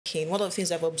working, one of the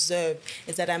things I've observed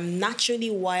is that I'm naturally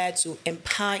wired to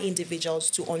empower individuals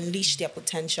to unleash their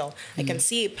potential. I can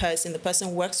see a person, the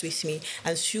person works with me,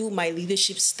 and through my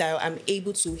leadership style, I'm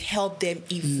able to help them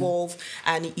evolve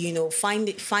and,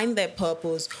 find their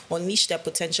purpose, unleash their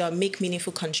potential, and make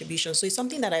meaningful contributions. So it's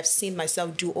something that I've seen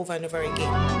myself do over and over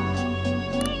again.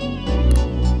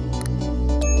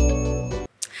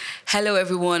 Hello,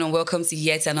 everyone, and welcome to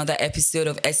yet another episode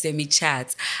of SME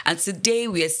Chat. And today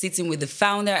we are sitting with the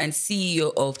founder and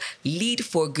CEO of Lead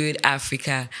for Good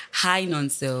Africa. Hi,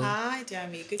 Nonso. Hi,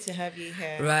 Dami. Good to have you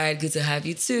here. Right, good to have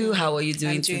you too. How are you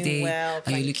doing I'm doing today? well,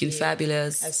 Are you looking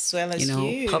fabulous? As well as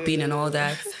you. Popping and all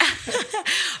that.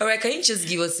 All right, can you just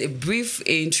give us a brief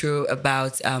intro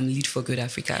about Lead for Good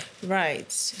Africa? Right.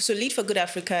 So Lead for Good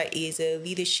Africa is a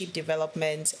leadership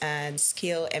development and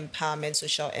skill empowerment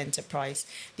social enterprise.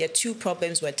 There are two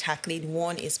problems we're tackling.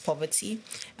 One is poverty.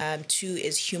 Two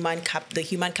is the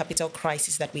human capital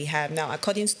crisis that we have. Now,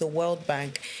 according to the World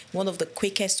Bank, one of the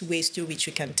quickest ways through which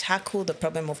we can tackle the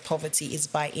problem of poverty is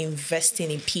by investing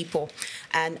in people.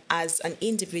 And as an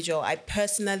individual, I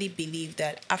personally believe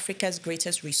that Africa's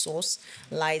greatest resource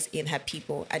lies in her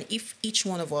people. And if each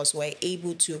one of us were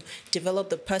able to develop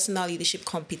the personal leadership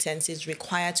competencies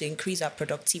required to increase our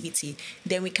productivity,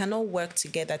 then we can all work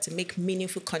together to make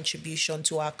meaningful contribution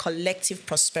to our collective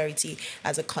prosperity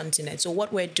as a continent. So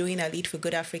what we're doing at Lead for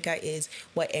Good Africa is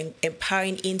we're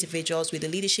empowering individuals with the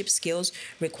leadership skills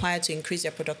required to increase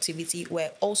their productivity.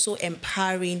 We're also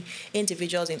empowering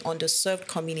individuals in underserved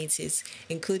communities,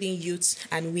 including youths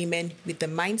and women, with the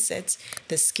mindset,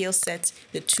 the skill set,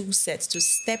 the tool sets to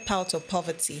step out of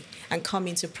poverty and come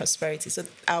into prosperity. So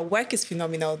our work is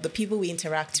phenomenal. The people we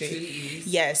interact with,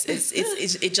 yes,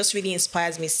 it just really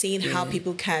inspires me seeing how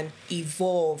people can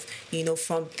evolve,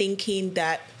 from thinking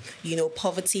that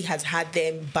poverty has had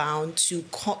them bound to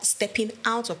stepping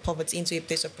out of poverty into a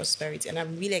place of prosperity. And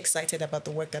I'm really excited about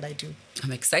the work that I do.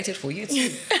 I'm excited for you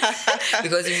too,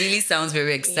 because it really sounds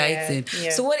very exciting.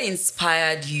 Yeah. So what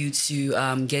inspired you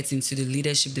to get into the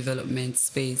leadership development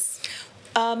space?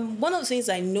 One of the things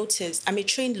I noticed, I'm a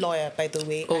trained lawyer, by the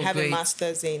way. Oh, I have great. a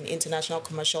master's in international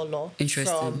commercial law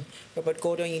Interesting. from Robert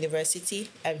Gordon University.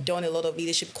 I've done a lot of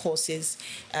leadership courses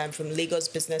from Lagos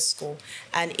Business School.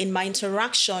 And in my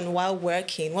interaction while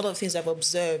working, one of the things I've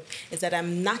observed is that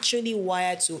I'm naturally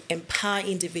wired to empower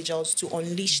individuals to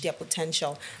unleash their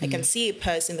potential. I can see a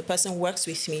person, the person works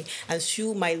with me, and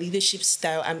through my leadership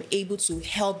style, I'm able to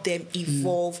help them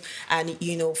evolve and,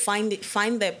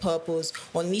 find their purpose,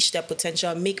 unleash their potential,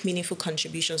 make meaningful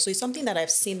contributions. So it's something that I've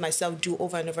seen myself do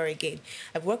over and over again.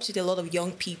 I've worked with a lot of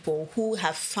young people who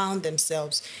have found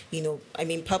themselves,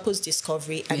 purpose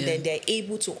discovery, and then they're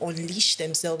able to unleash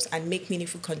themselves and make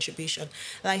meaningful contribution.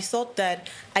 And I thought that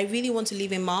I really want to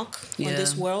leave a mark on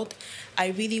this world. I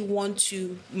really want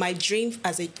to, my dream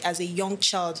as a young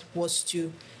child was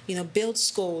to, build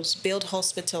schools, build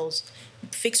hospitals,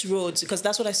 fix roads, because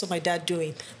that's what I saw my dad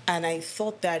doing. And I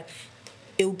thought that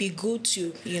it would be good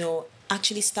to,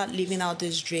 actually start living out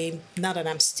this dream now that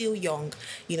I'm still young,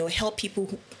 help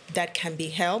people that can be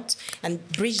helped and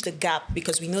bridge the gap,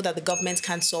 because we know that the government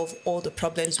can't solve all the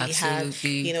problems we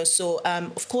Absolutely. have. So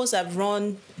of course I've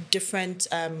run different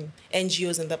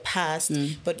NGOs in the past,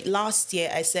 but last year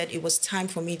I said it was time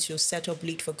for me to set up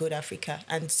Lead for Good Africa.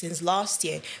 And since last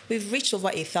year, we've reached over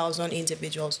 1,000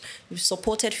 individuals. We've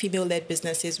supported female-led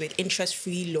businesses with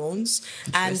interest-free loans,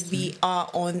 and we are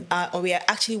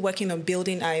actually working on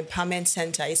building our empowerment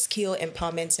center, a skill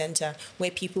empowerment center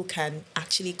where people can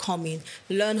actually come in,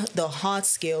 learn the hard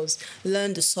skills,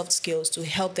 learn the soft skills to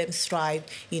help them thrive,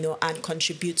 and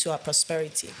contribute to our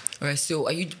prosperity. All right. So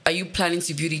are you planning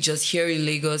to build it just here in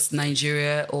Lagos,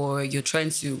 Nigeria, or you're trying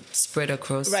to spread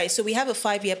across? Right. So we have a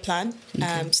 5-year plan.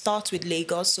 Start with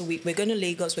Lagos. So we're going to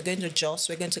Lagos, we're going to Jos,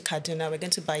 we're going to Kaduna, we're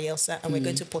going to Bayelsa, and we're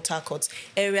going to Port Harcourt.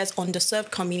 Areas,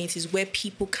 underserved communities where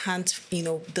people can't,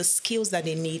 the skills that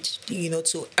they need,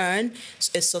 to earn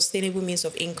a sustainable means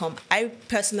of income. I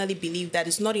personally believe that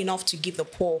it's not enough to give the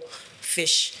poor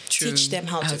fish. True. Teach them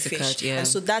how to fish. Catch, yeah. And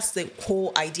so that's the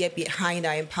whole idea behind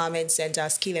our empowerment center, our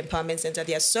skill empowerment center.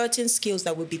 There are certain skills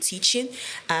that we'll be teaching,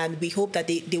 and we hope that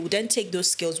they will then take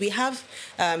those skills. We have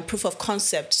proof of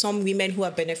concept. Some women who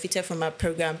have benefited from our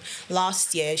program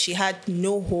last year, she had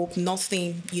no hope,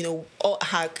 nothing, all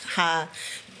her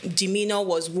demeanor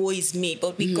was woe is me,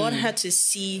 but we got her to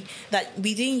see that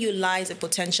within you lies a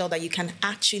potential that you can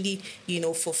actually,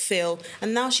 fulfill.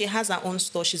 And now she has her own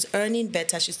store. She's earning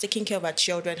better. She's taking care of her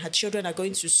children. Her children are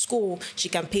going to school. She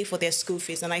can pay for their school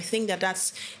fees. And I think that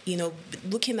that's,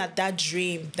 looking at that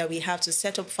dream that we have to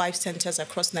set up 5 centers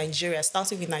across Nigeria,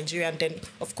 starting with Nigeria and then,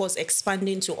 of course,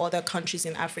 expanding to other countries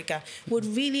in Africa, would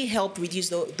really help reduce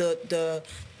the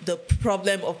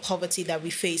problem of poverty that we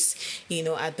face,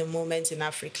 at the moment in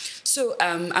Africa. So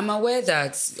I'm aware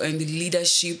that in the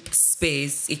leadership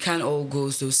space, it can't all go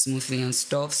so smoothly and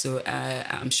stuff. So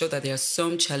I'm sure that there are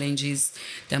some challenges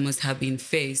that must have been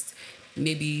faced.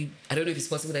 Maybe, I don't know if it's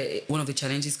possible that one of the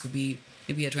challenges could be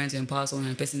maybe you're trying to empower someone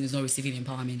and the person is not receiving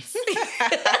empowerment. So,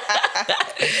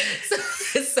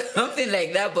 something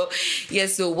like that. But yeah,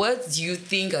 so what do you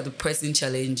think are the pressing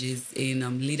challenges in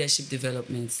leadership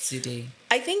development today?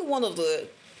 I think one of the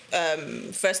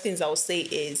first things I would say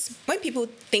is when people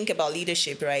think about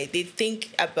leadership, right, they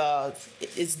think about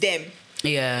it's them.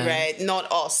 Yeah. Right.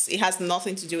 Not us. It has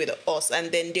nothing to do with us.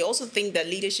 And then they also think that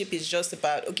leadership is just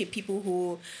about, people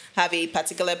who have a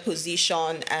particular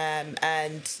position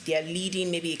and they're leading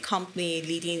maybe a company,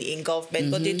 leading in government,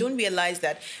 but they don't realize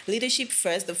that leadership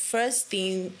first, the first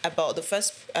thing about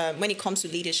when it comes to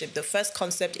leadership, the first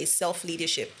concept is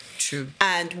self-leadership. True.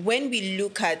 And when we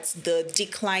look at the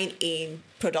decline in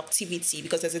productivity,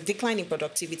 because there's a decline in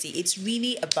productivity, it's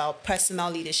really about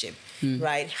personal leadership,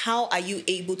 right? How are you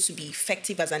able to be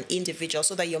effective as an individual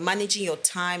so that you're managing your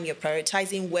time, you're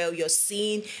prioritizing well, you're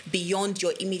seeing beyond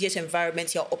your immediate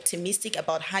environment, you're optimistic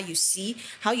about how you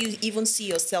even see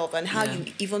yourself and how you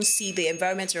even see the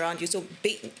environment around you. So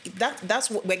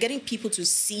that's what we're getting people to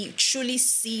truly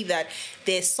see that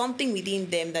there's something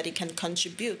within them that it can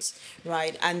contribute,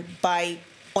 right? And by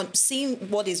seeing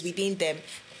what is within them,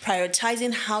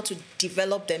 prioritizing how to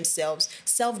develop themselves,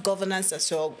 self-governance as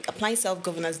well, applying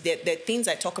self-governance. There are things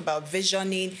I talk about,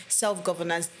 visioning,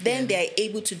 self-governance. Then they are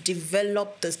able to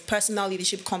develop the personal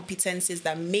leadership competencies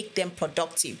that make them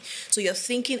productive. So you're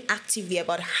thinking actively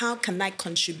about how can I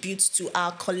contribute to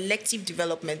our collective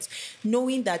development,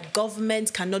 knowing that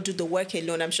government cannot do the work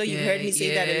alone. I'm sure you've heard me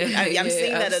say that. I'm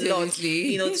saying that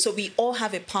absolutely. a lot. So we all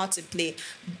have a part to play.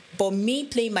 But me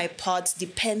playing my part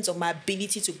depends on my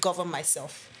ability to govern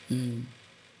myself.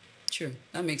 True.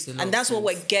 That makes a lot And that's of sense.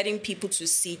 what we're getting people to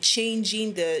see,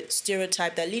 changing the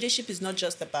stereotype that leadership is not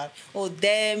just about,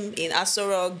 them in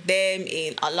Asorok, them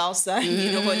in Alausa,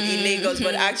 in Lagos,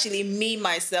 but actually me,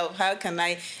 myself, how can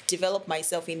I develop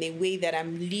myself in a way that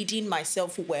I'm leading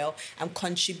myself well, I'm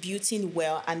contributing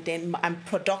well, and then I'm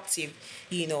productive,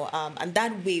 and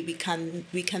that way we can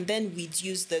then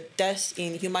reduce the death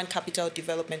in human capital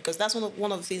development, because that's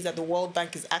one of the things that the World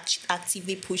Bank is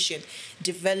actively pushing,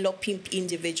 developing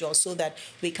individuals so that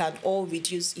we can all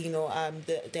reduce,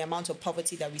 the amount of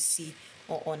poverty that we see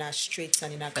on our streets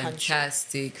and in our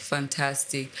country.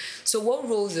 Fantastic. So what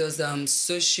role does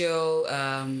social,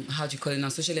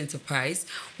 social enterprise,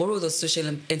 what role does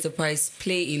social enterprise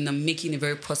play in making a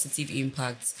very positive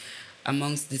impact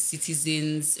amongst the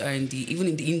citizens and even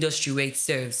in the industry where it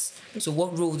serves? So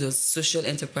what role does social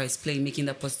enterprise play in making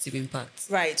that positive impact?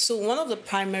 Right. So one of the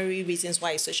primary reasons why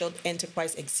a social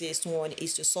enterprise exists, one,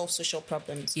 is to solve social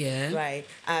problems. Yeah. Right.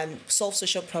 And solve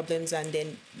social problems and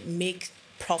then make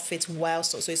profit while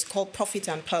so it's called profit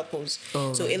and purpose.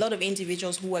 So a lot of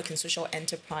individuals who work in social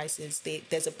enterprises,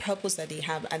 there's a purpose that they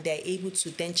have, and they're able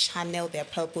to then channel their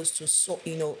purpose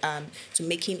to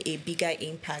making a bigger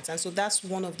impact. And so that's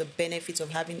one of the benefits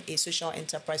of having a social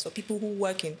enterprise. For people who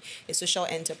work in a social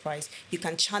enterprise, you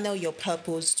can channel your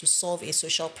purpose to solve a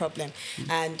social problem.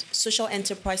 And social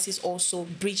enterprises also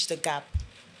bridge the gap.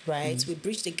 Right, we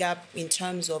bridge the gap in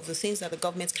terms of the things that the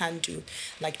government can do,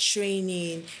 like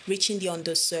training, reaching the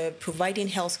underserved, providing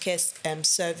healthcare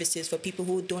services for people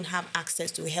who don't have access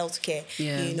to healthcare.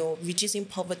 Reducing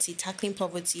poverty, tackling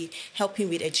poverty, helping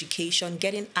with education,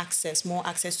 getting more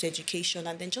access to education,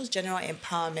 and then just general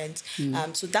empowerment.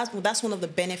 So that's one of the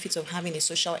benefits of having a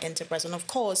social enterprise. And of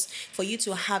course, for you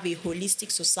to have a holistic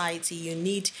society, you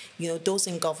need those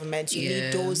in government, you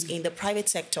need those in the private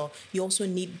sector, you also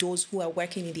need those who are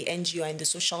working in the NGO and the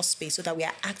social space, so that we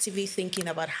are actively thinking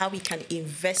about how we can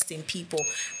invest in people.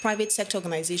 Private sector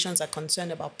organizations are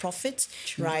concerned about profit,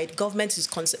 right? Government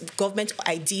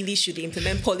ideally should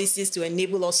implement policies to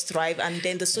enable us thrive, and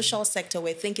then the social sector,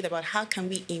 we're thinking about how can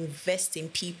we invest in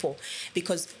people,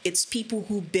 because it's people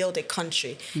who build a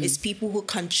country, it's people who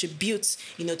contribute,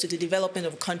 to the development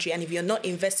of a country. And if you're not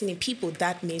investing in people,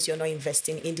 that means you're not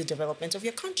investing in the development of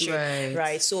your country,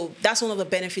 right? So that's one of the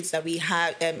benefits that we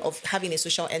have of having a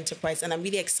social social enterprise, and I'm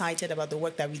really excited about the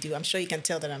work that we do. I'm sure you can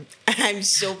tell that I'm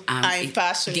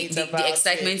passionate about the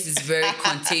excitement it. is very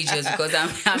contagious because I'm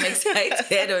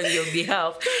excited on your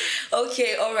behalf.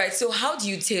 Okay, all right. So how do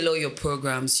you tailor your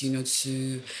programs,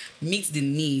 to meet the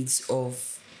needs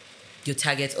of your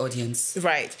target audience?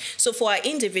 Right. So for our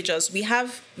individuals, we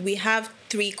have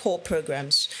 3 core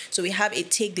programs. So we have a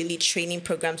Take the Lead training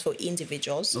program for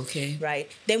individuals. Okay. Right.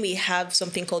 Then we have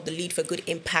something called the Lead for Good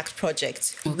Impact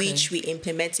project, which we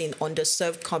implement in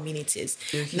underserved communities.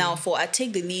 Okay. Now, for our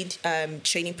Take the Lead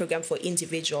training program for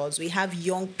individuals, we have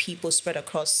young people spread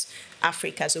across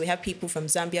Africa. So we have people from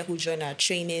Zambia who join our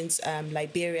trainings,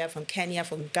 Liberia, from Kenya,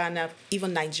 from Ghana,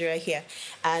 even Nigeria here.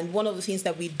 And one of the things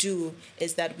that we do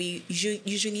is that we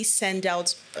usually send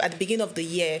out at the beginning of the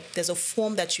year, there's a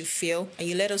form that you fill and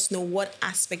you let us know what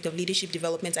aspect of leadership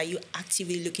development are you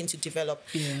actively looking to develop.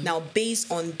 Yeah. Now,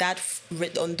 based on that,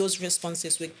 on those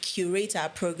responses, we curate our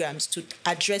programs to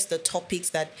address the topics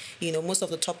that, most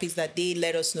of the topics that they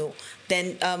let us know.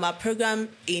 Then our program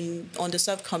in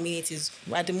underserved communities,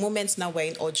 at the moment now we're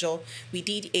in Ojo, we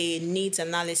did a needs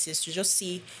analysis to just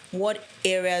see what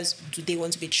areas do they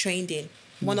want to be trained in.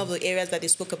 One of the areas that they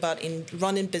spoke about in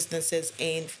running businesses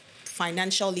and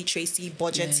financial literacy,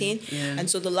 budgeting. Yeah. And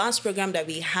so the last program that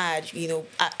we had,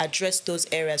 addressed those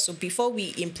areas. So before we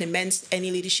implement any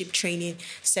leadership training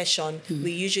session,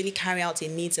 we usually carry out a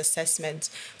needs assessment.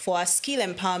 For our skill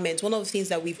empowerment, one of the things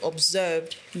that we've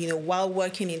observed, while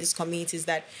working in this community is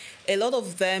that a lot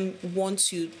of them want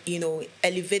to,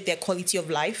 elevate their quality of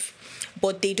life,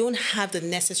 but they don't have the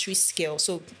necessary skills.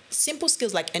 So simple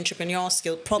skills like entrepreneurial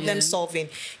skill, problem solving.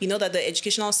 You know that the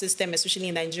educational system, especially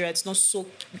in Nigeria, it's not so,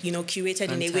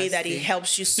 curated in a way that it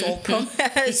helps you solve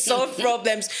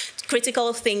problems,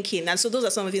 critical thinking. And so those are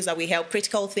some of the things that we help: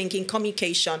 critical thinking,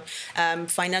 communication,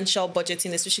 financial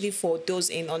budgeting, especially for those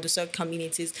in underserved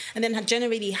communities. And then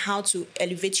generally how to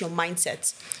elevate your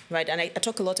mindset, right? And I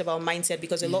talk a lot about mindset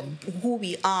because a lot who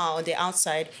we are on the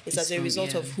outside is as a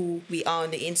result of who we are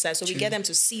on the inside. So we get them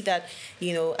to see that,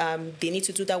 they need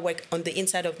to do that work on the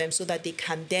inside of them so that they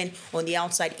can then on the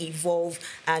outside evolve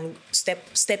and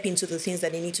step into the things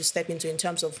that they need to step into in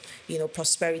terms of,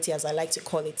 prosperity, as I like to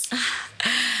call it.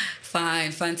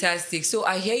 Fine, fantastic. So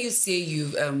I hear you say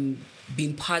you've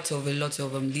been part of a lot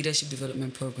of leadership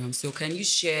development programs. So can you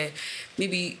share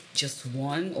maybe just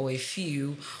one or a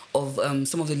few of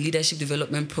some of the leadership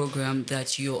development program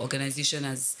that your organization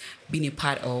has been a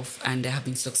part of and have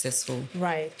been successful?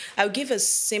 Right. I'll give a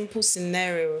simple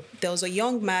scenario. There was a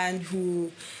young man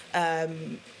who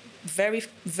very,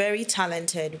 very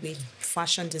talented with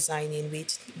fashion designing,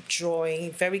 with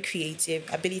drawing, very creative,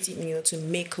 ability, to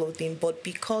make clothing. But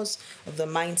because of the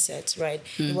mindset, right,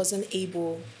 he wasn't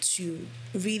able to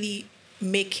really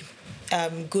make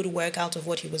good work out of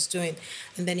what he was doing.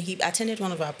 And then he attended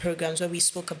one of our programs where we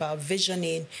spoke about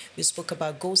visioning, we spoke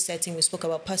about goal setting, we spoke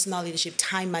about personal leadership,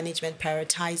 time management,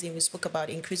 prioritizing, we spoke about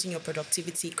increasing your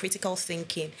productivity, critical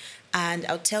thinking. And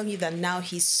I'll tell you that now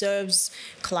he serves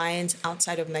clients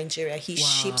outside of Nigeria. He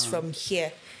ships from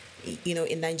here,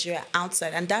 in Nigeria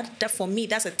outside. And that for me,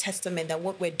 that's a testament that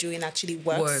what we're doing actually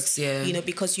works.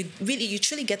 Because you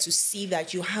truly get to see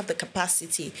that you have the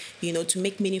capacity, to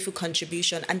make meaningful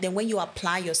contribution. And then when you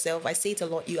apply yourself, I say it a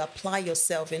lot, you apply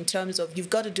yourself in terms of you've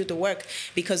got to do the work,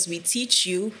 because we teach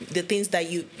you the things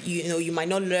that you might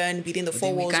not learn within the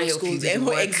four walls of school.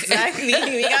 Exactly.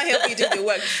 We can't help you do the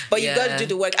work, but you've got to do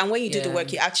the work. And when you do the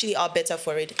work, you actually are better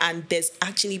for it. And there's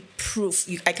actually proof.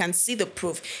 I can see the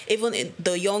proof. Even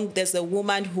in there's a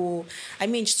woman who,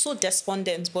 she's so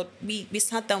despondent, but we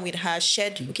sat down with her,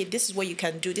 shared, okay, this is what you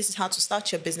can do. This is how to start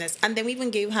your business. And then we even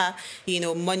gave her,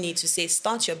 money to say,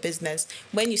 start your business.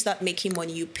 When you start making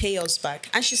money, you pay us back.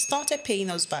 And she started paying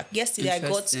us back. Yesterday,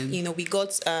 we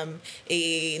got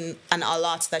an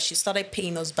alert that she started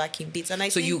paying us back in bits. And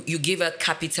you gave her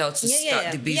capital to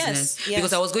start the business. Yes.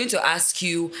 Because I was going to ask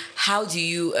you, how do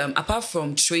you, apart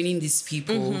from training these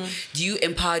people, do you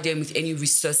empower them with any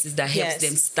resources that helps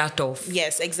them start off?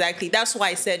 Yes, exactly. That's why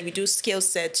I said we do skill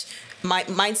set,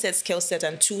 mindset, skill set,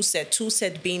 and tool set. Tool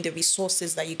set being the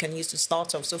resources that you can use to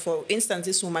start off. So for instance,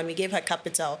 this woman, we gave her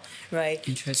capital, right,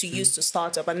 to use to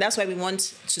start up. And that's why we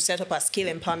want to set up a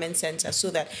skill empowerment center,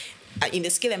 so that in the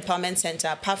Skill Empowerment Center,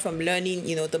 apart from learning,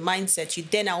 the mindset, you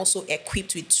then are also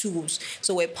equipped with tools.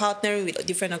 So we're partnering with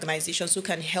different organizations who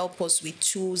can help us with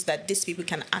tools that these people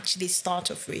can actually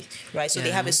start off with, right? So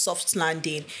they have a soft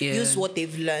landing, use what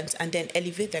they've learned, and then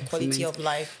elevate their quality of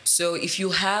life. So if you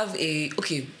have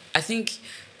I think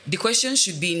the question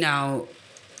should be now,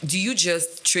 do you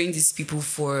just train these people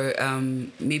for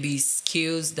maybe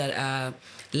skills that are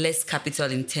less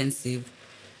capital intensive?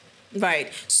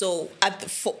 Right. So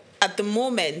at the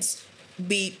moment,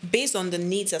 we, based on the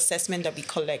needs assessment that we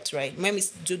collect, right? When we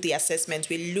do the assessment,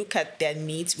 we look at their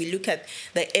needs, we look at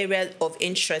the area of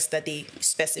interest that they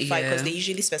specify, because Yeah. they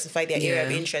usually specify their area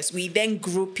of Yeah. interest. We then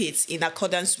group it in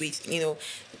accordance with,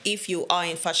 if you are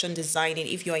in fashion designing,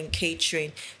 if you're in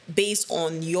catering, based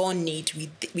on your need,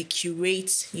 we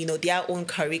curate, their own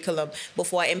curriculum. But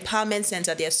for our empowerment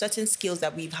center, there are certain skills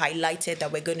that we've highlighted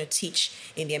that we're going to teach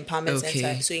in the empowerment Okay.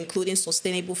 center. So including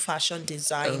sustainable fashion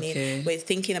designing, Okay. we're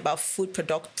thinking about food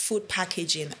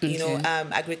packaging,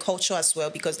 agriculture as well,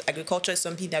 because agriculture is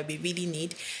something that we really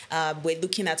need. We're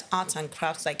looking at arts and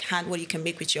crafts, like what you can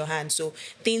make with your hands. So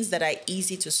things that are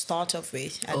easy to start off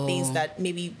with, and things that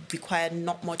maybe require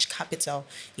not much capital.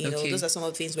 Okay. Those are some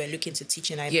of the things we're looking to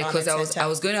teach in our Yeah, because empowerment center. I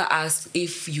was going to ask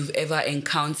if you've ever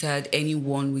encountered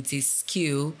anyone with a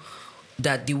skill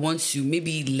that they want to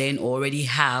maybe learn or already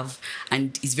have,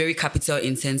 and it's very capital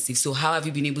intensive. So how have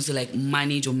you been able to like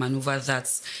manage or maneuver that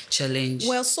challenge?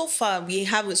 Well, so far we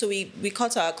haven't. So we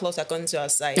cut our clothes according to our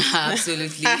size.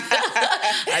 Absolutely.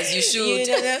 As you should.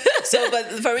 So, but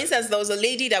for instance, there was a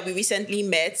lady that we recently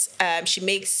met. She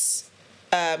makes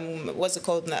what's it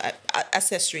called now?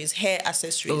 Accessories, hair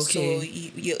accessories. Okay. So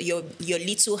your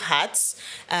little hats.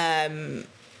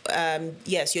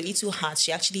 Yes, your little hats.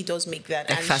 She actually does make that.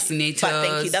 Like fascinators.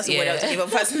 Thank you. That's the word I was looking for.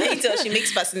 Fascinators. She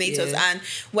makes fascinators. Yeah. And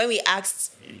when we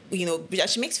asked,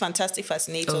 she makes fantastic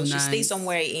fascinators. Oh, She nice. stays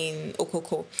somewhere in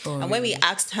Okoko. Oh, and when we really?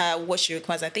 asked her what she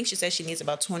requires, I think she said she needs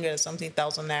about 200 or something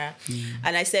thousand naira.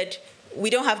 And I said, we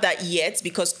don't have that yet,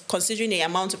 because considering the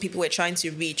amount of people we're trying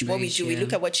to reach, what we do, we yeah.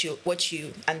 look at what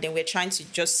you, and then we're trying to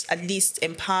just at least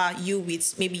empower you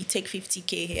with, maybe take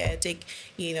 50K here,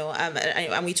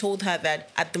 and we told her that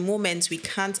at the moment we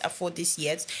can't afford this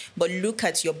yet, but look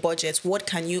at your budget. What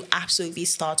can you absolutely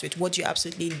start with? What do you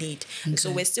absolutely need? And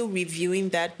so we're still reviewing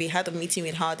that. We had a meeting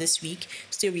with her this week,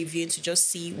 still reviewing to just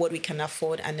see what we can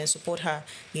afford and then support her,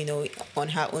 on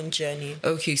her own journey.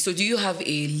 Okay, so do you have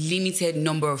a limited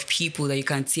number of people that you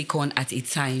can take on at a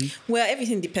time? Well,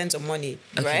 everything depends on money,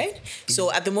 right?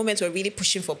 So at the moment, we're really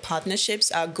pushing for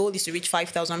partnerships. Our goal is to reach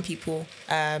 5,000 people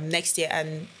next year,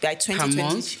 and by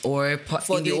 2020, Per month or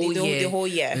for in the whole year? The whole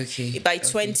year. Okay. By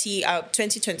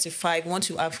 2025, we want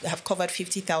to have covered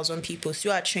 50,000 people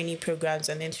through our training programs,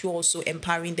 and then through also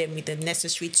empowering them with the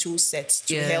necessary tool sets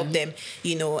to help them,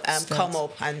 come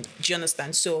up. And do you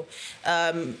understand? So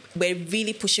we're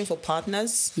really pushing for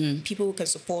partners, people who can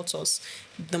support us.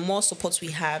 The more support we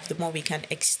have, the more we can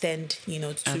extend,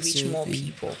 to reach more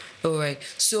people. All right.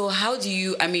 So how do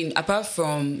you, apart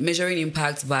from measuring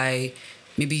impact by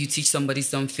maybe you teach somebody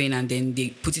something and then they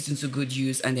put it into good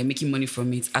use and they're making money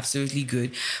from it, absolutely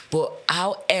good. But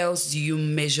how else do you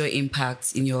measure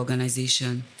impact in your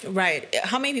organization? Right.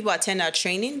 How many people attend our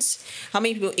trainings? How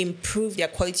many people improve their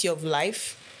quality of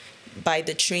life by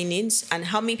the trainings, and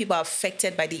how many people are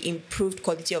affected by the improved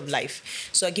quality of life?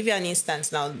 So I'll give you an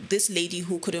instance now. This lady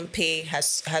who couldn't pay her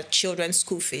children's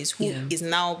school fees, who is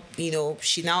now,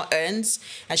 she now earns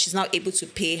and she's now able to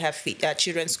pay her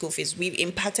children's school fees. We've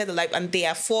impacted the life, and they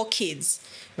are 4 kids,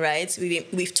 right?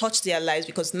 We've touched their lives,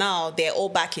 because now they're all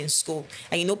back in school.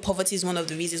 And poverty is one of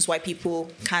the reasons why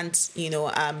people can't,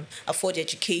 afford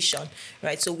education,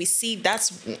 right? So we see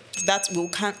that we'll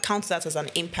count that as an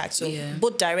impact. So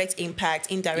both direct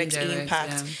impact, indirect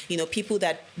impact, people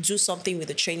that do something with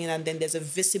the training and then there's a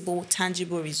visible,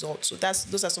 tangible result. So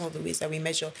those are some of the ways that we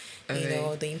measure,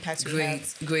 the impact we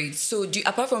have. Great. So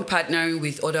apart from partnering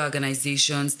with other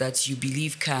organizations that you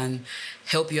believe can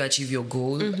help you achieve your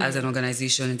goal as an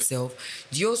organization itself,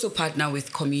 do you also partner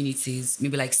with communities,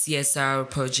 maybe like CSR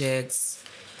projects?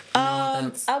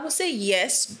 I would say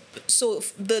yes. So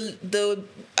the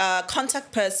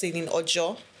contact person in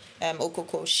Ojo,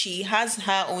 Okoko, she has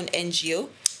her own NGO,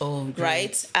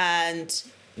 right? And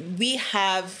we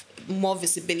have more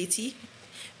visibility,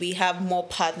 we have more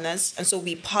partners, and so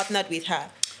we partnered with her,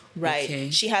 right? Okay.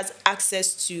 She has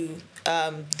access to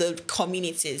the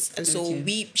communities, and so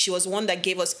she was one that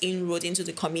gave us inroad into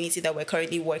the community that we're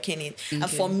currently working in. And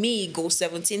for me, Goal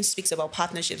 17 speaks about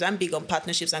partnerships. I'm big on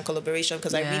partnerships and collaboration,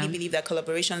 because I really believe that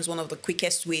collaboration is one of the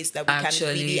quickest ways that we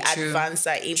can really advance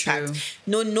our impact.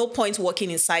 No point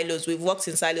working in silos. We've worked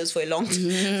in silos for a long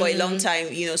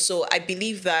time, so I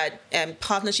believe that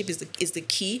partnership is the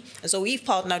key. And so we've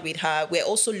partnered with her. We're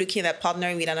also looking at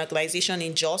partnering with an organization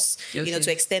in Jos,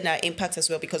 to extend our impact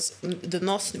as well, because the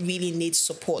North really really needs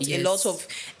support. Yes. A lot of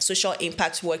social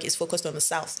impact work is focused on the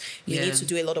South. We need to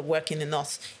do a lot of work in the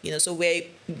North. So we're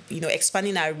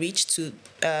expanding our reach to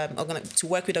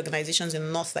work with organizations in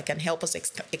the North that can help us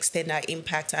extend our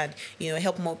impact and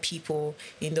help more people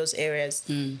in those areas.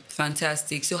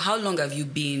 Fantastic. So how long have you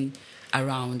been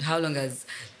around? How long has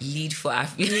Lead for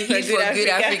Good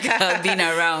Africa been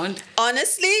around?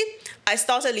 Honestly, I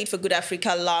started Lead for Good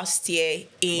Africa last year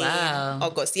in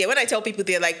August. Yeah, when I tell people,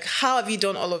 they're like, how have you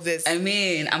done all of this? I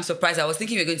mean, I'm surprised. I was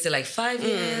thinking you were going to say like 5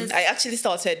 years. I actually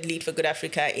started Lead for Good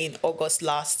Africa in August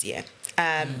last year.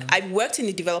 I worked in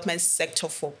the development sector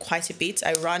for quite a bit.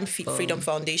 I ran Freedom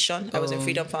Foundation. I was in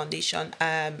Freedom Foundation.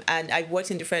 And I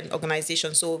worked in different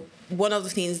organizations. So one of the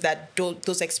things that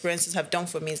those experiences have done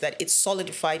for me is that it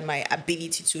solidified my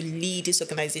ability to lead this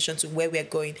organization to where we're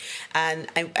going. And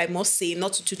I must say,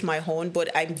 not to toot my horn, but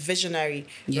I'm visionary,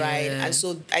 right? And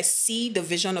so I see the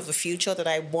vision of the future that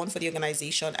I want for the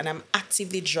organization, and I'm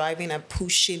actively driving and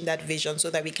pushing that vision so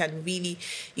that we can really,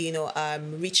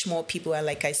 reach more people. And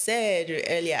like I said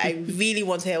earlier, I really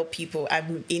want to help people.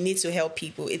 It needs to help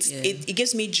people. It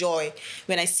gives me joy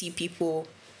when I see people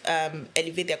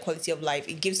elevate their quality of life.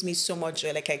 It gives me so much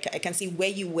joy. Like I can see where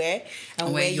you were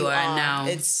and where you are now.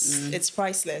 It's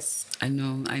priceless. I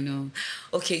know.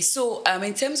 Okay, so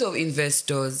in terms of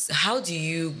investors, how do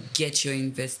you get your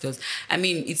investors? I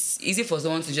mean, it's easy for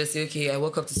someone to just say, okay, I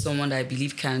walk up to someone that I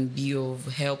believe can be of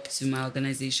help to my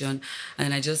organization,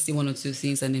 and I just say one or two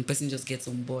things, and then the person just gets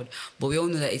on board. But we all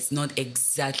know that it's not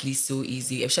exactly so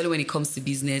easy, especially when it comes to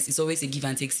business. It's always a give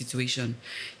and take situation.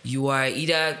 You are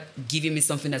either giving me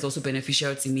something that's also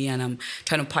beneficial to me, and I'm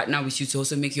trying to partner with you to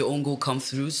also make your own goal come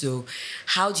through. So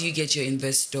how do you get your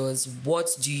investors?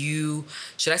 What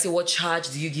charge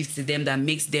do you give to them that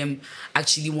makes them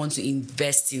actually want to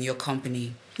invest in your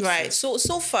company? Right. So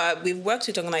far, we've worked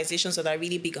with organizations that are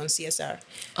really big on CSR.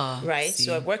 Right.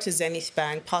 So I've worked with Zenith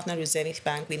Bank, partnered with Zenith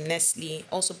Bank, with Nestle,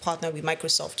 also partnered with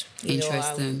Microsoft.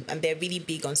 Interesting. And they're really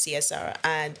big on CSR.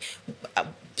 And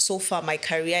so far, my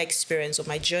career experience or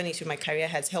my journey through my career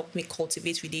has helped me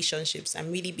cultivate relationships.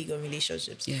 I'm really big on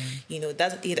relationships. Yeah.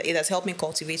 It has helped me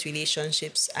cultivate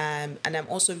relationships. And I'm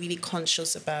also really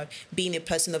conscious about being a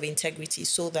person of integrity,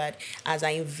 so that as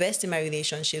I invest in my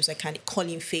relationships, I can call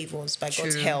in favors by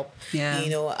God's help. Yeah.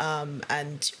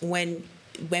 And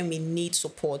when we need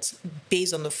support,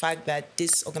 based on the fact that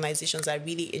these organizations are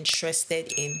really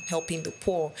interested in helping the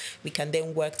poor, we can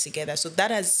then work together. So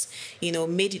that has,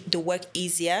 made the work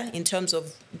easier in terms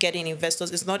of getting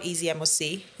investors. It's not easy, I must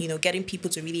say, getting people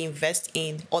to really invest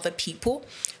in other people,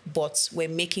 but we're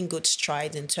making good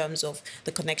strides in terms of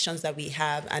the connections that we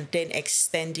have, and then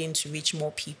extending to reach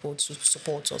more people to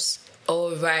support us.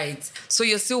 All right. So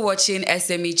you're still watching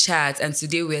SME Chat, and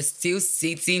today we're still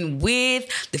sitting with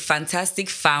the fantastic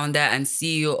founder and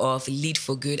CEO of Lead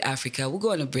for Good Africa. We'll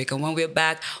go on a break, and when we're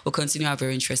back, we'll continue our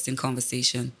very interesting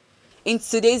conversation. In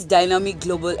today's dynamic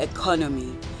global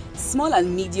economy, small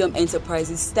and medium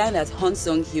enterprises stand as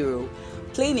unsung hero,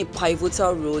 playing a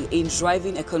pivotal role in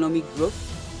driving economic growth,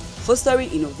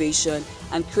 fostering innovation,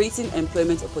 and creating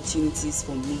employment opportunities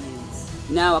for millions.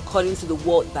 Now, according to the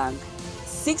World Bank,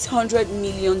 600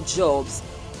 million jobs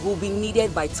will be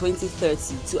needed by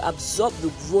 2030 to absorb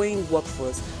the growing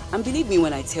workforce. And believe me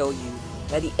when I tell you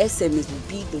that the SMEs will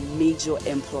be the major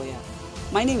employer.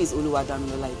 My name is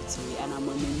Oluwadamilola Ibitori, and I'm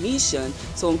on a mission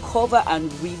to uncover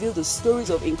and reveal the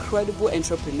stories of incredible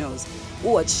entrepreneurs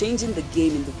who are changing the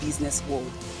game in the business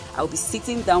world. I'll be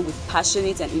sitting down with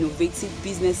passionate and innovative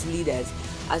business leaders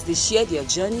as they share their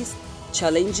journeys,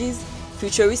 challenges,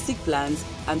 futuristic plans,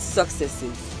 and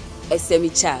successes. SME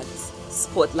Chats,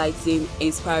 spotlighting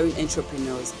inspiring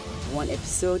entrepreneurs, one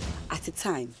episode at a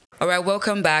time. All right,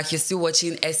 welcome back. You're still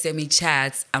watching SME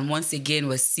Chats, and once again,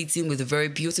 we're sitting with a very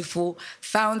beautiful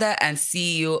founder and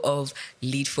CEO of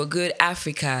Lead for Good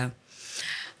Africa.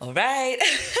 All right.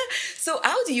 So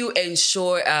how do you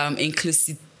ensure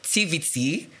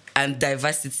inclusivity and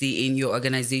diversity in your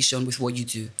organization with what you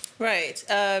do? Right.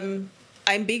 I'm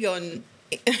big on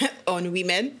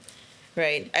women.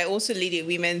 Right. I also lead a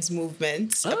women's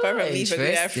movement. Apart from Lead for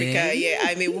Good Africa,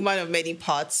 I'm a woman of many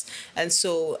parts. And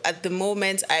so at the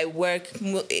moment, I work,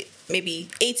 maybe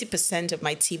 80% of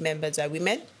my team members are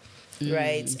women.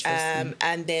 Right.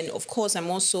 And then, of course, I'm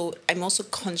also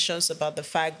conscious about the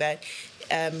fact that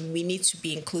we need to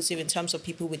be inclusive in terms of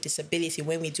people with disability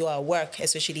when we do our work,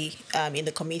 especially in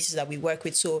the communities that we work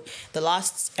with. So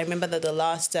I remember that the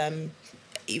last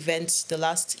event, the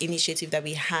last initiative that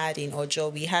we had in Ojo,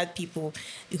 we had people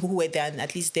who were there, and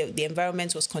at least the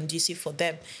environment was conducive for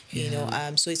them.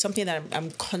 So it's something that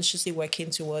I'm consciously working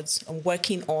towards. I'm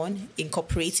working on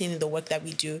incorporating in the work that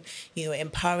we do.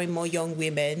 Empowering more young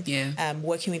women.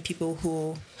 Working with people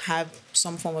who have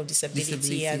some form of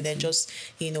disability, and then just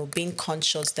being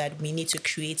conscious that we need to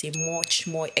create a much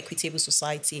more equitable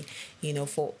society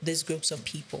for these groups of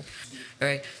people. All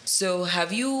right. So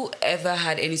have you ever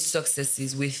had any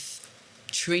successes with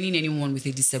training anyone with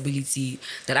a disability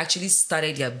that actually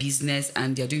started their business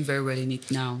and they're doing very well in it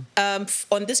now?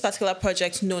 On this particular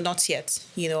project, no, not yet.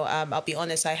 I'll be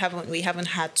honest, we haven't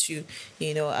had to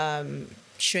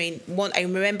train one. I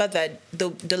remember that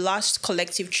the last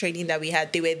collective training that we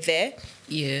had, they were there.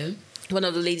 One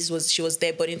of the ladies was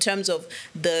there, but in terms of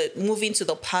the moving to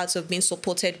the parts of being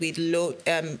supported with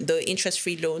the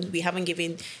interest-free loan, we haven't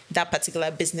given that particular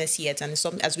business yet. And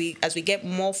as we get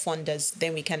more funders,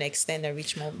 then we can extend and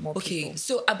reach more people. Okay,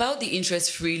 so about the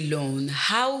interest-free loan,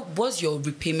 how was your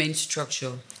repayment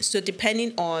structure? So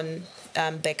depending on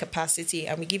their capacity,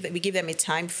 and we give them a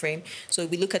time frame. So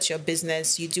we look at your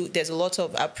business. There's a lot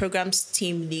of our programs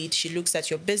team lead. She looks at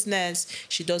your business.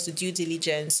 She does the due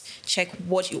diligence. Check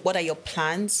what are your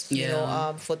plans.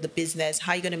 For the business.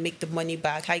 How are you going to make the money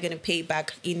back? How are you going to pay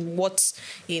back? In what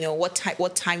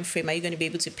time frame are you going to be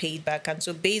able to pay it back? And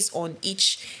so based on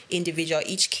each individual,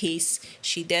 each case,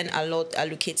 she then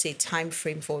allocates a time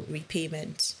frame for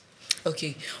repayment.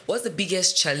 Okay, what's the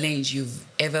biggest challenge you've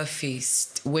ever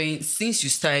faced since you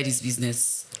started this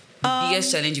business? The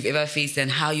biggest challenge you've ever faced and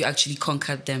how you actually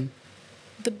conquered them?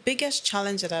 The biggest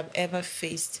challenge that I've ever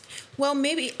faced, well,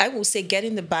 maybe I will say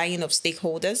getting the buy-in of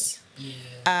stakeholders,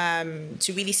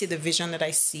 to really see the vision that I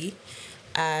see,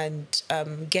 and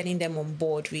getting them on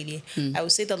board. Really, I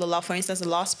would say that for instance, the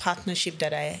last partnership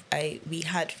that we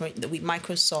had with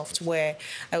Microsoft, where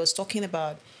I was talking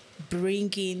about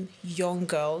bringing young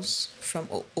girls from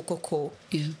Okoko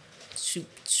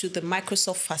to the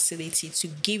Microsoft facility to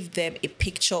give them a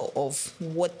picture of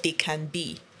what they can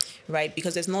be, right?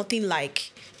 Because there's nothing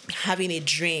like having a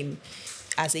dream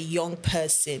as a young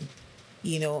person,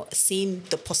 seeing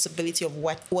the possibility of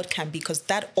what can be, because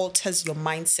that alters your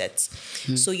mindset.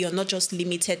 So you're not just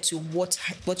limited to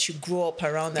what you grow up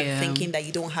around and thinking that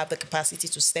you don't have the capacity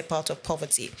to step out of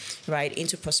poverty, right,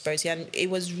 into prosperity. And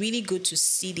it was really good to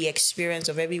see the experience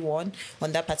of everyone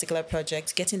on that particular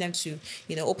project, getting them to,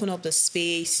 open up the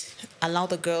space, allow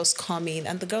the girls come in.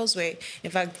 And the girls were, in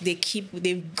fact,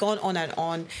 they've gone on and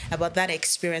on about that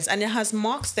experience. And it has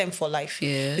marked them for life.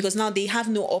 Because now they have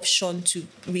no option to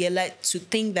realize, to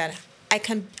think that I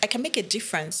can make a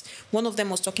difference. One of them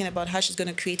was talking about how she's going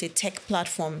to create a tech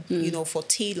platform, for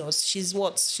tailors. She's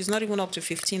not even up to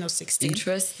 15 or 16.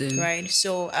 Interesting. Right.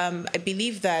 So I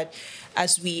believe that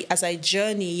as I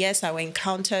journey, yes, I will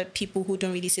encounter people who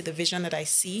don't really see the vision that I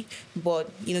see, but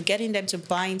getting them to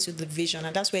buy into the vision,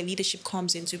 and that's where leadership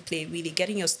comes into play. Really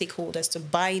getting your stakeholders to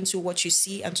buy into what you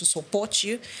see and to support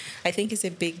you, I think is a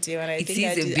big deal, and I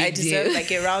deserve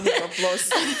like a round of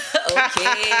applause.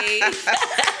 Okay.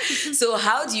 So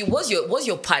what's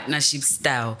your partnership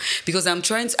style? Because I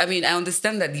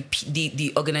understand that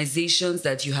the organizations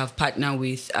that you have partnered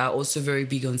with are also very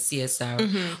big on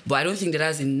CSR, but I don't think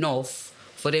that's enough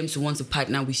for them to want to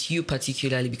partner with you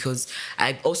particularly, because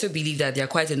I also believe that there are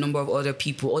quite a number of other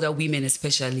people, other women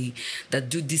especially, that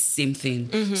do this same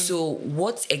thing. So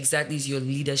what exactly is your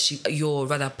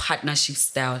partnership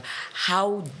style?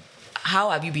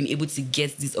 How have you been able to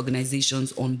get these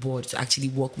organizations on board to actually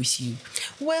work with you?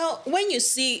 Well, when you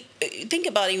think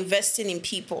about investing in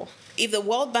people. If the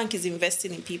World Bank is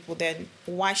investing in people, then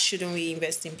why shouldn't we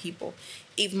invest in people?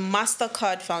 If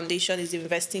MasterCard Foundation is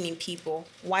investing in people,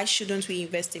 why shouldn't we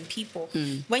invest in people?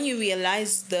 When you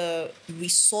realize the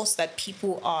resource that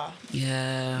people are.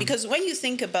 Because when you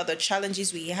think about the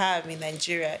challenges we have in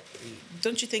Nigeria,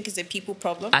 don't you think it's a people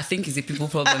problem? I think it's a people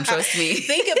problem, trust me.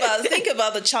 Think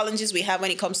about the challenges we have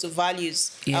when it comes to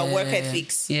values, our work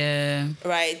ethics.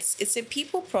 Right? It's a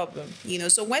people problem,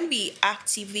 So when we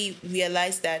actively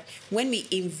realize that when we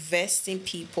invest in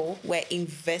people, we're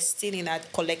investing in our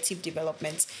collective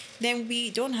development, then we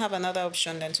don't have another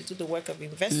option than to do the work of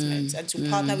investment and to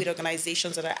partner with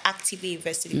organizations that are actively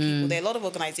invested in people. There are a lot of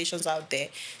organizations out there,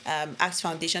 Act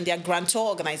Foundation, there are grantor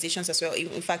organizations as well.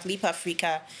 In fact, Leap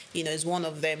Africa, is one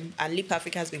of them, and Leap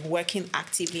Africa has been working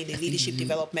actively in the leadership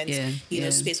development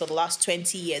space for the last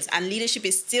 20 years, and leadership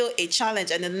is still a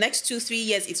challenge, and in the next 2-3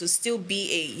 years it will still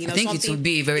be a I think it will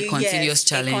be a very continuous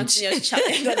challenge.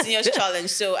 Continuous challenge.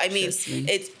 So I mean,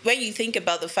 it's when you think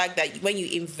about the fact that when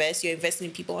you're investing investing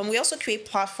in people. And we also create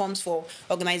platforms for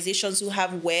organizations who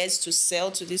have wares to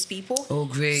sell to these people. Oh,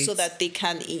 great. So that they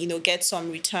can, get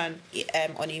some return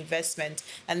on investment.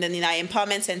 And then in our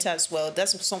empowerment center as well,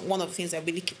 that's one of the things that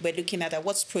we're looking at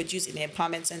what's produced in the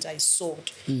empowerment center is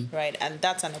sold, right? And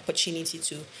that's an opportunity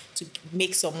to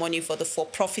make some money for the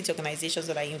for-profit organizations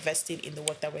that are investing in the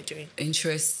work that we're doing.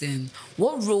 Interesting.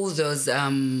 What role does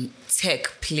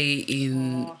tech play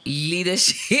in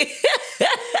leadership?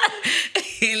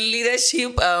 In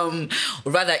leadership,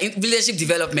 rather in leadership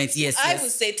development, yes. I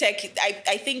would say tech.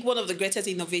 I think one of the greatest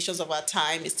innovations of our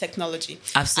time is technology.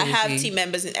 Absolutely. I have team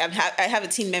members. I have a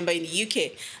team member in the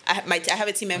UK. I have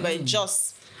a team member in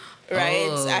Jos. Right.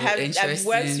 Oh, I've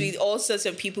worked with all sorts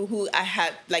of people who I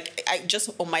have, I just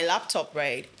on my laptop,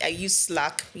 right? I use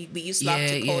Slack. We use Slack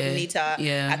to coordinate our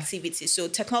activities. So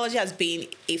technology has been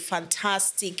a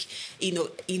fantastic,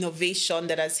 innovation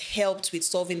that has helped with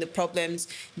solving the problems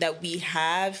that we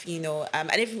have,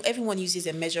 and everyone uses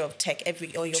a measure of tech.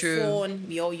 On your phone,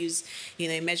 we all use,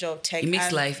 a measure of tech. It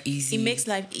makes life easy. It makes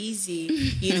life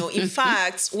easy. In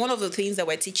fact, one of the things that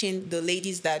we're teaching the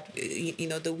ladies that,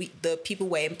 the people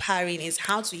we're empowering is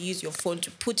how to use your phone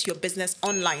to put your business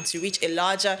online to reach a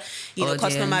larger,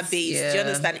 customer base. Do you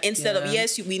understand? Instead of,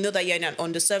 yes, we know that you're in an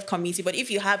underserved community, but if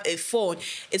you have a phone,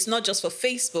 it's not just for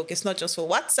Facebook, it's not just for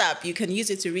WhatsApp. You can use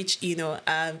it to reach,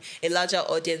 a larger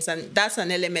audience, and that's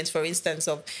an element, for instance,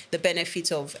 of the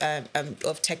benefit of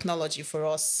technology for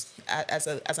us as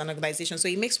an organization. So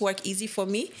it makes work easy for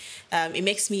me. It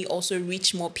makes me also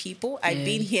reach more people. I've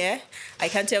been here. I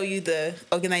can tell you the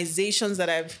organizations that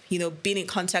I've been in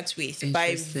contact with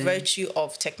by virtue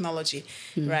of technology,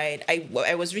 right?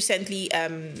 I was recently I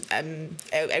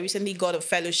recently got a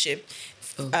fellowship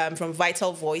from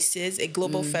Vital Voices, a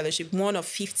global fellowship, one of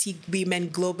 50 women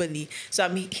globally. So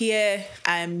I'm here,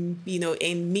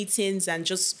 in meetings and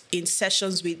just in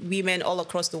sessions with women all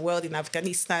across the world, in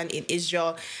Afghanistan, in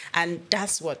Israel, and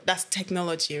that's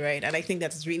technology, right? And I think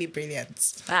that's really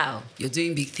brilliant. Wow, you're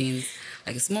doing big things.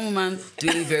 Like a small woman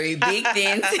doing very big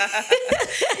things.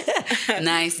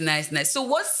 Nice. So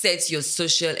what sets your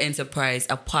social enterprise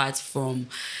apart from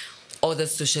other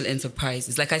social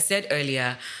enterprises? Like I said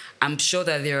earlier, I'm sure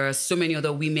that there are so many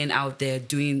other women out there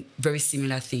doing very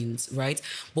similar things, right?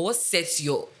 But what sets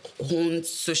your own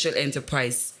social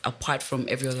enterprise apart from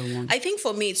every other one? I think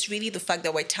for me, it's really the fact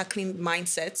that we're tackling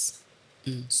mindsets.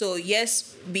 So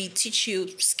yes, we teach you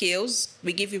skills,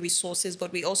 we give you resources,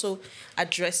 but we also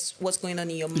address what's going on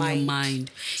in your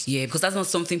mind. Yeah, because that's not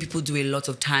something people do a lot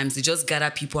of times. They just gather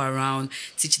people around,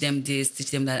 teach them this, teach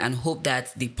them that, and hope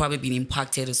that they've probably been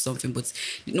impacted or something, but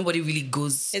nobody really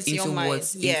goes into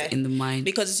what's in the mind.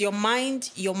 Because your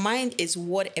mind is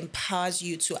what empowers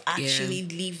you to actually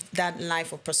live that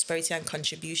life of prosperity and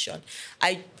contribution.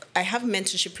 I have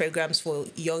mentorship programs for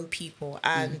young people,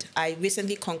 and I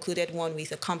recently concluded one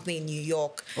with a company in New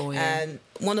York. And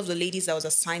one of the ladies that was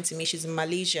assigned to me, she's in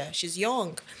Malaysia. She's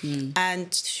young. And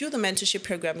through the mentorship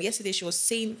program, yesterday she was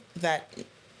saying that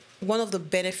one of the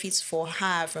benefits for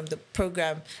her from the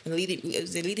program, and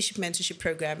the leadership mentorship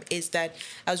program, is that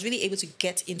I was really able to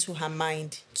get into her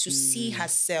mind, to see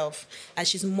herself, and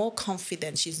she's more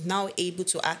confident. She's now able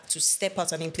to step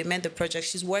out and implement the project.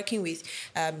 She's working with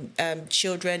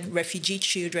refugee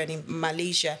children in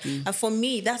Malaysia, and for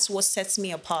me, that's what sets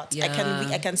me apart.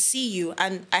 I can see you,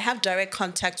 and I have direct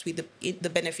contact with the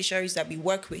beneficiaries that we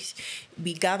work with.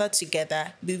 We gather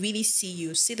together, we really see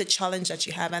you, see the challenge that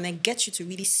you have, and then get you to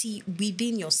really see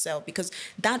within yourself, because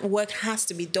that work has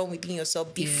to be done within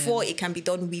yourself before it can be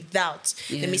done without.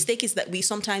 The mistake is that we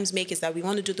sometimes make is that we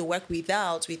want to do the work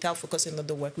without focusing on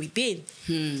the work within.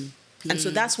 And so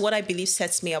that's what I believe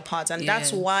sets me apart. And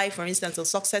that's why, for instance, the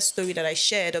success story that I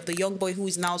shared of the young boy who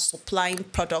is now supplying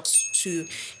products to,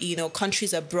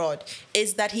 countries abroad,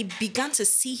 is that he began to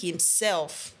see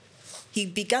himself. He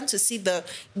began to see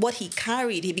what he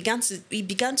carried. He began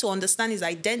to understand his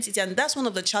identity, and that's one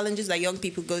of the challenges that young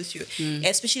people go through,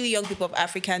 especially young people of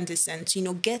African descent.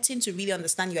 Getting to really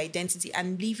understand your identity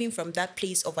and living from that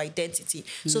place of identity,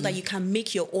 so that you can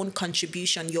make your own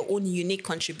contribution, your own unique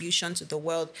contribution to the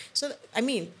world. So,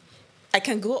 I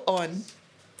can go on.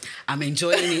 I'm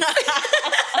enjoying it.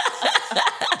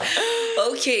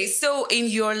 Okay, so in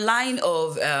your line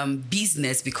of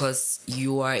business, because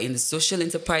you are in the social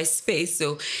enterprise space,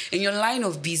 so in your line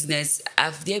of business,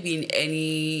 have there been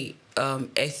any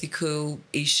ethical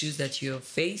issues that you have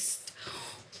faced?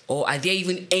 Or are there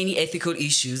even any ethical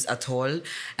issues at all?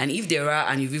 And if there are,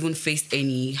 and you've even faced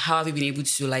any, how have you been able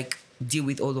to deal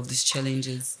with all of these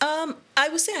challenges? I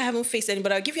would say I haven't faced any,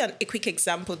 but I'll give you a quick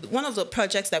example. One of the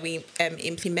projects that we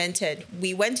implemented,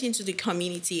 we went into the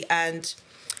community, and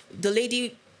the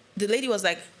lady the lady was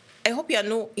like, I hope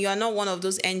you are not one of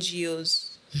those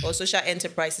NGOs or social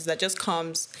enterprises that just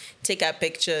comes, take our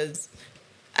pictures,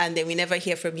 and then we never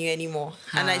hear from you anymore.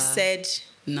 And I said,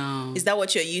 no. Is that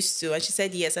what you're used to? And she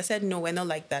said, yes. I said, no, we're not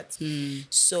like that.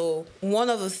 So one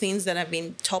of the things that have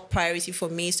been top priority for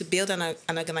me is to build an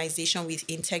organization with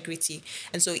integrity.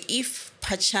 And so if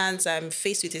perchance I'm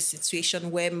faced with a situation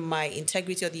where my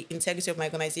integrity or the integrity of my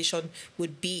organization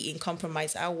would be in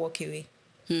compromise, I'll walk away.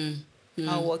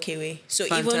 I'll walk away. So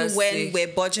even when we're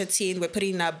budgeting, we're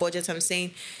putting in our budget, I'm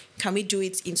saying, can we do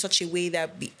it in such a way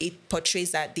that it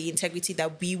portrays that the integrity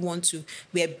that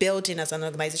we're building as an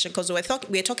organization? Because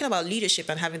we're talking about leadership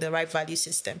and having the right value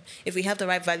system. If we have the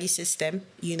right value system,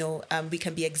 we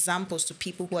can be examples to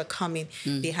people who are coming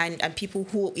behind and people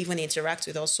who even interact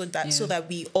with us, so that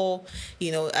we all,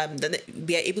 we are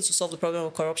able to solve the problem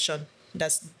of corruption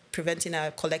that's preventing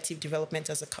our collective development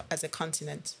as a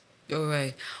continent. All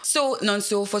right. So,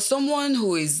 Nonso, for someone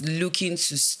who is looking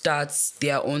to start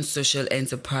their own social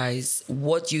enterprise,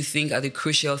 what do you think are the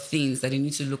crucial things that they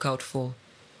need to look out for?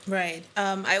 Right.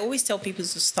 I always tell people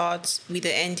to start with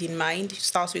the end in mind.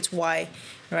 Start with why,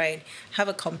 right? Have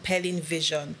a compelling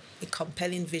vision.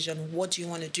 What do you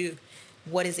want to do?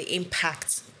 What is the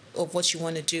impact of what you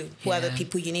want to do? Who are the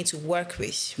people you need to work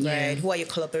with, right? Who are your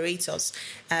collaborators?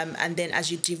 And then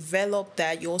as you develop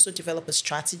that, you also develop a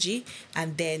strategy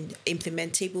and then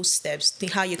implementable steps.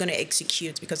 Think how you're going to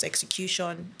execute, because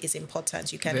execution is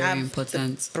important. You can have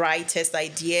the brightest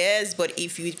ideas, but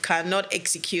if you cannot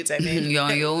execute, I mean, you're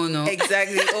on your own. No?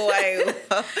 Exactly.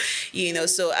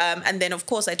 So, and then of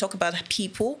course I talk about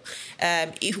people.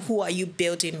 Who are you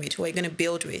building with? Who are you going to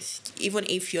build with? Even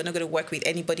if you're not going to work with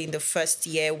anybody in the first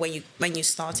year, when you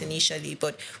start initially,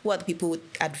 but who are the people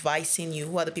advising you?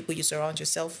 Who are the people you surround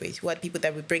yourself with? Who are the people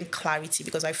that will bring clarity?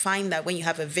 Because I find that when you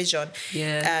have a vision,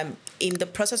 in the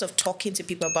process of talking to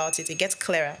people about it, it gets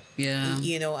clearer.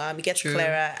 It gets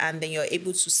clearer, and then you're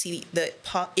able to see the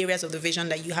areas of the vision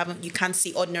that you can't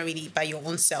see ordinarily by your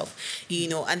own self.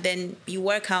 And then you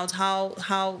work out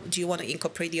how do you want to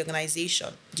incorporate the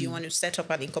organization? Do you want to set up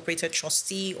an incorporated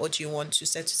trustee, or do you want to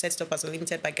set it up as a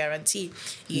limited by guarantee?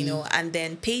 And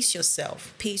then pace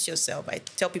yourself. I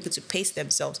tell people to pace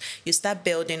themselves. You start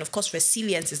building. Of course,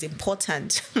 resilience is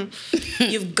important.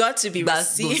 You've got to be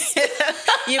resilient.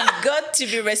 You've got to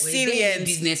be resilient.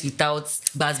 Business without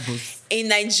basbos. In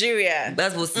Nigeria,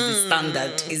 basbos is the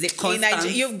standard. Is a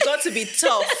constant. You've got to be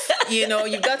tough.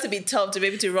 You've got to be tough to be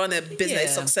able to run a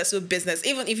business, successful business.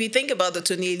 Even if you think about the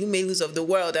Tony Melus of the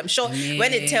world, I'm sure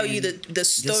when they tell you the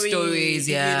stories,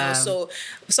 so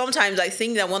sometimes I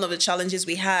think that one of the challenges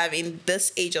we have in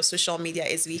this age of social media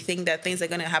is we think that things are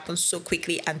going to happen so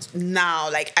quickly and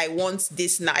now, like I want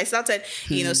this now. I started,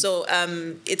 so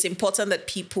it's important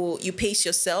that you pace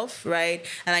yourself, right?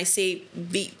 And I say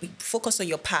focus on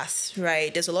your path,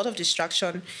 right? There's a lot of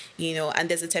distraction, and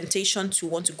there's a temptation to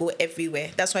want to go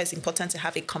everywhere. That's why it's important to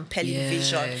have a compelling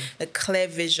vision, a clear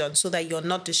vision, so that you're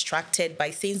not distracted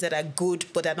by things that are good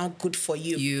but are not good for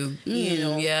you.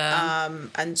 And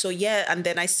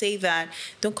then I say that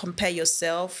don't compare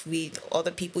yourself with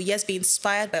other people. Yes, be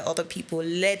inspired by other people.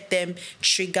 Let them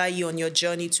trigger you on your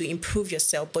journey to improve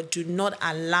yourself, but do not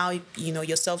allow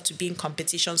yourself to be in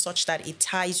competition such that it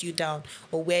ties you down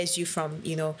or wears you from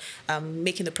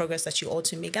making the progress that you ought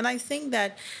to make. And I think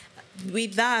that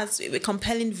with that, a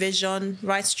compelling vision,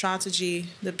 right strategy,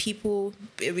 the people,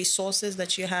 resources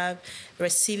that you have,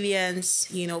 resilience,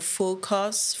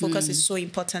 focus. Focus is so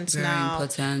important now.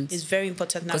 It's very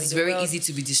important now. It's very easy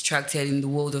to be distracted in the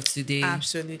world of today.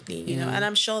 Absolutely. And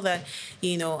I'm sure that,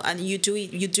 and you do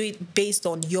it based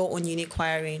on your own unique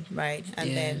wiring, right?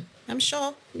 And then I'm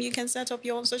sure you can set up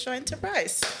your own social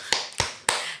enterprise.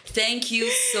 Thank you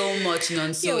so much,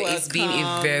 Nonso. It's been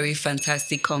a very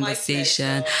fantastic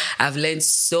conversation. I've learned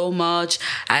so much.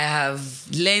 I have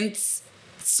learned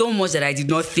so much that I did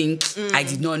not think I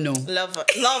did not know. Love it.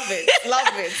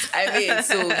 I mean,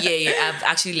 so I've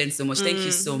actually learned so much. Thank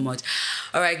you so much.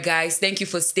 All right, guys, thank you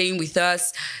for staying with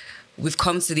us. We've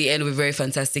come to the end of a very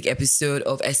fantastic episode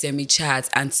of SME Chat,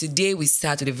 and today we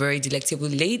start with a very delectable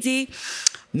lady,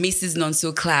 Mrs.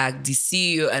 Nonso Clark, the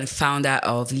CEO and founder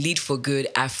of Lead for Good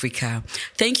Africa.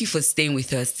 Thank you for staying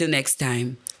with us. Till next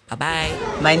time. Bye-bye.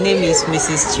 My name is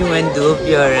Mrs. Chiwendo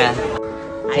Obiora.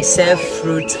 I sell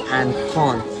fruit and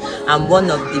corn. I'm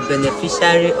one of the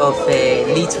beneficiaries of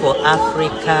Lead for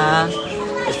Africa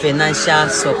financial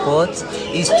support.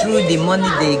 It's through the money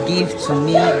they give to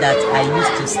me that I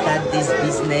used to start this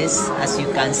business, as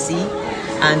you can see.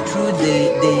 And through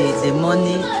the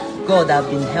money, God has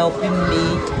been helping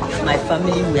me. My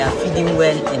family, we are feeding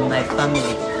well in my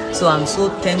family. So I'm so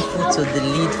thankful to the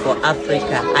Lead for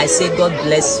Africa. I say God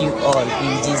bless you all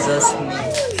in Jesus'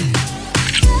 name.